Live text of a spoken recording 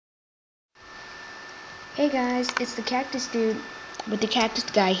Hey guys, it's the Cactus Dude. With the Cactus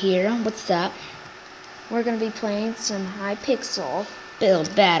Guy here. What's up? We're gonna be playing some Hypixel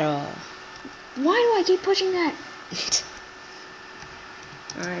Build Battle. Why do I keep pushing that?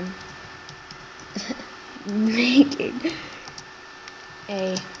 I'm making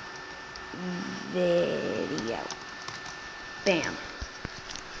a video. Bam.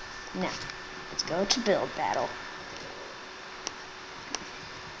 Now, let's go to Build Battle.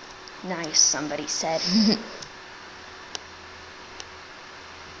 Nice, somebody said.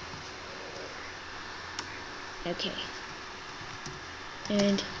 Okay.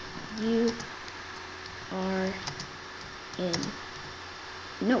 And you are in.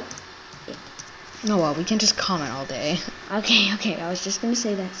 No. No, well, we can just comment all day. Okay. I was just gonna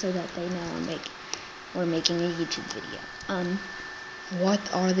say that so that they know we're making a YouTube video. What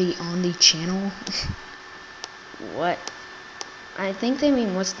are they on the channel? What? I think they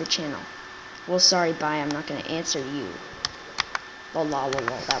mean what's the channel. Well, sorry, bye. I'm not gonna answer you. Lol,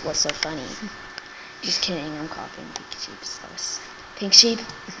 that was so funny. Just kidding. I'm copying Pink Sheep's voice. Pink Sheep,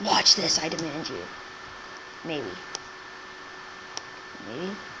 watch this. I demand you. Maybe.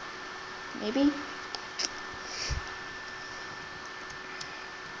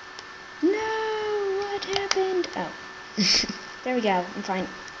 No, what happened? Oh. There we go. I'm fine.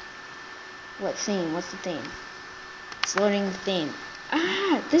 What theme? What's the theme? It's loading the theme.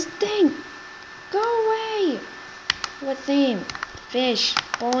 Ah, this thing! Go away! What theme? Fish.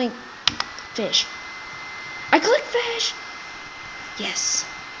 Bowling. Fish. I clicked fish! Yes.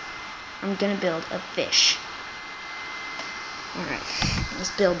 I'm gonna build a fish. Alright.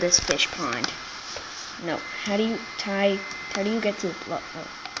 Let's build this fish pond. No. How do you get to the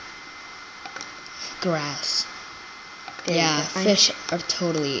Grass. There Yeah, you go. fish are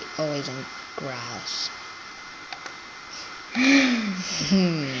totally always in grass.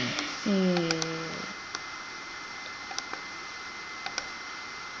 Then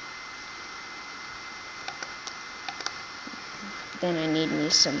I need me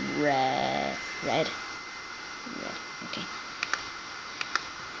some red. Okay.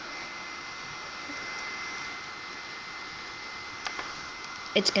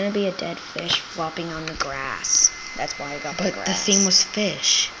 It's gonna be a dead fish flopping on the grass. That's why I got the grass. But the theme was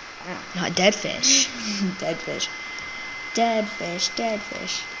fish, not dead fish. Dead fish. Okay.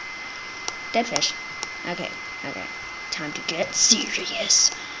 Time to get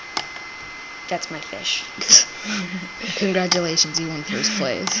serious. That's my fish. Congratulations, you won first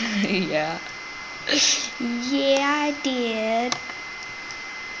place. Yeah. Yeah, I did.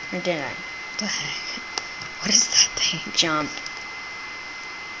 Or did I? What the heck? What is that thing? Jump.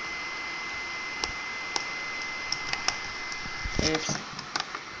 Oops.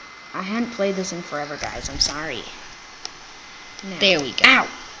 I hadn't played this in forever, guys. I'm sorry. Now. There we go.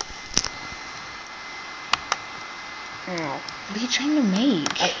 Ow! What are you trying to make?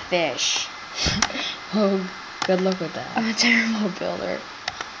 A fish. Oh, good luck with that. I'm a terrible builder. I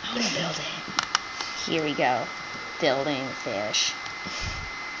want to build it. Here we go. Building fish.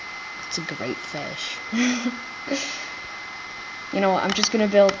 It's a great fish. You know what? I'm just gonna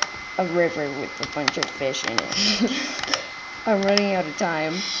build a river with a bunch of fish in it. I'm running out of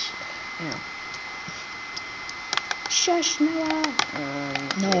time. Ow. Shush, Noah.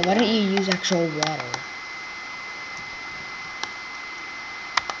 No, why don't you use actual water?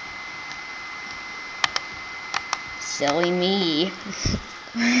 Silly me.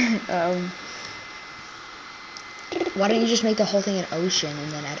 Why don't you just make the whole thing an ocean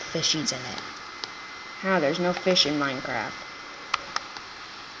and then add fishies in it? How? There's no fish in Minecraft.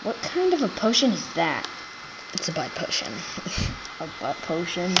 What kind of a potion is that? It's a butt potion. A butt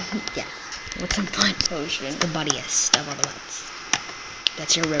potion? Yeah. What's a butt potion? The buttiest of all the butts.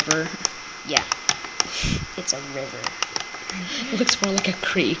 That's your river. Yeah. It's a river. It looks more like a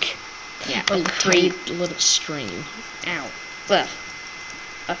creek. Yeah, Or a a creek. tiny little stream. Ow. Ugh.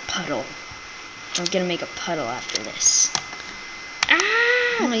 A puddle. I'm gonna make a puddle after this. Ah!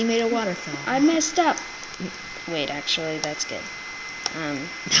 Oh, you made a waterfall. I messed up. Wait, actually, that's good. Now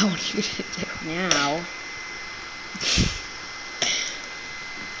what are you gonna do? Now.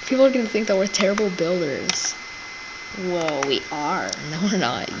 People are gonna think that we're terrible builders. Whoa, we are. No, we're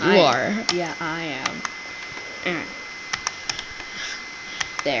not. You are. Yeah, I am.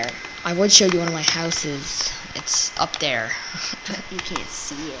 There. I would show you one of my houses. It's up there. You can't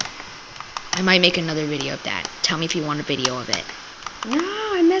see it. I might make another video of that. Tell me if you want a video of it. No,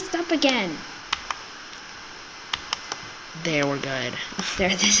 I messed up again. There, we're good. There,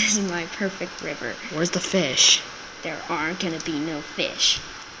 this is my perfect river. Where's the fish? There aren't gonna be no fish.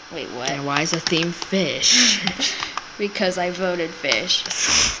 Wait, what? Then why is the theme fish? Because I voted fish.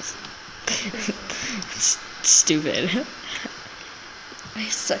 Stupid. I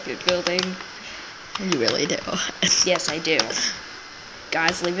suck at building. You really do. Yes, I do.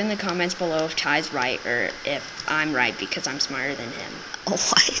 Guys, leave in the comments below if Ty's right or if I'm right because I'm smarter than him.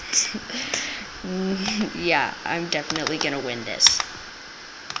 What? Yeah, I'm definitely gonna win this.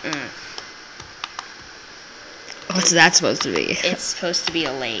 What's that supposed to be? It's supposed to be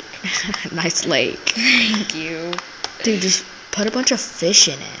a lake. Nice lake. Thank you. Dude, just put a bunch of fish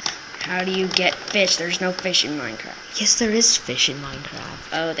in it. How do you get fish? There's no fish in Minecraft. Yes, there is fish in Minecraft.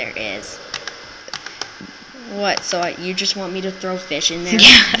 Oh, there is. What? So you just want me to throw fish in there?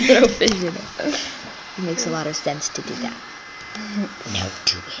 Yeah, throw fish in it. It makes a lot of sense to do that. Now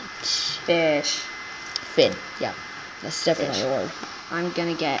do it. Fish. Fin. Yeah, that's definitely a word. I'm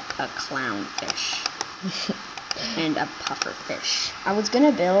gonna get a clownfish. And a puffer fish. I was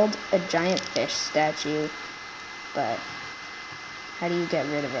gonna build a giant fish statue, but how do you get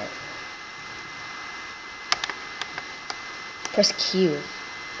rid of it? Press Q.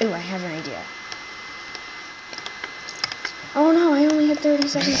 Ooh, I have an idea. Oh no, I only have 30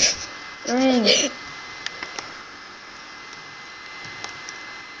 seconds. Dang.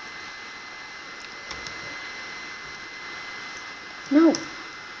 No.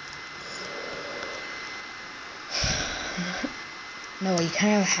 No, you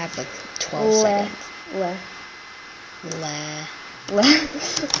kind of have like 12 seconds.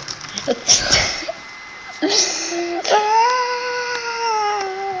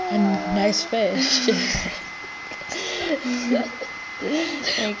 A nice fish.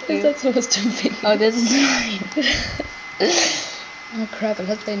 Thank you. What's that supposed to be? Oh, this is mine. Oh crap, it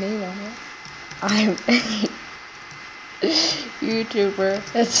has my name on it. I'm a YouTuber.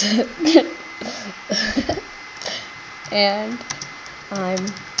 That's it. And I'm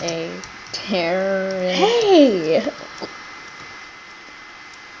a terrorist. Hey!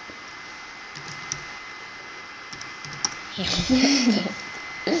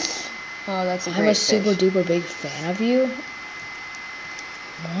 Oh, that's a I'm great a super fish. duper big fan of you.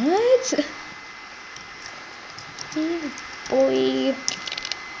 What? Yeah, boy.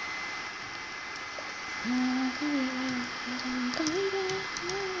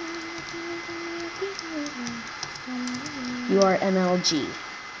 You are MLG.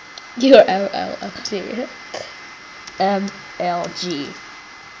 You're LLFG. MLG.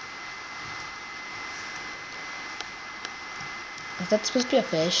 Is that supposed to be a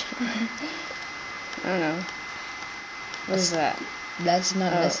fish? I don't know. What is that? That's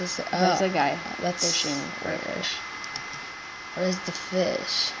not necessary. That's a guy That's fishing for a weird. fish. Where's the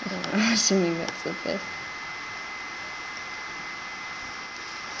fish? I'm assuming that's the fish.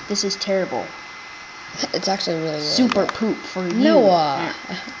 This is terrible. It's actually really, really Super good. poop for you. Noah.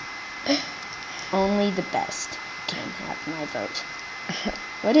 Only the best can have my vote.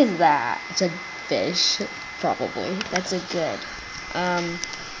 What is that? It's a fish, probably. That's a good.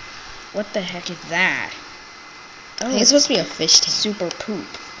 What the heck is that? I think it's supposed to be a fish tank. Super poop.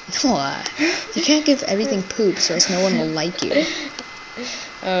 Noah, you can't give everything poop, so else no one will like you.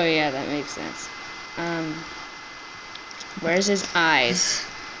 Oh yeah, that makes sense. Where's his eyes?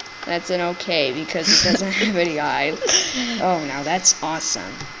 That's an okay because he doesn't have any eyes. Oh, now that's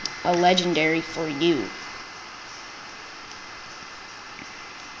awesome. A legendary for you.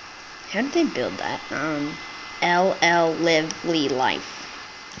 How did they build that? LL Lively Life.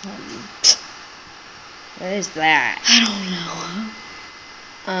 What is that? I don't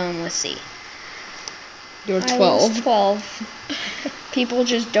know. Let's see. You're I 12. was 12. People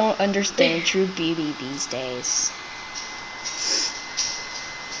just don't understand true beauty these days.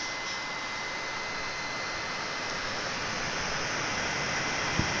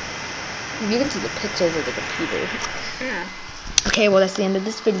 You can see the pics over the computer. Yeah. Okay, well that's the end of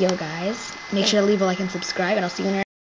this video, guys. Make sure to leave a like and subscribe, and I'll see you in our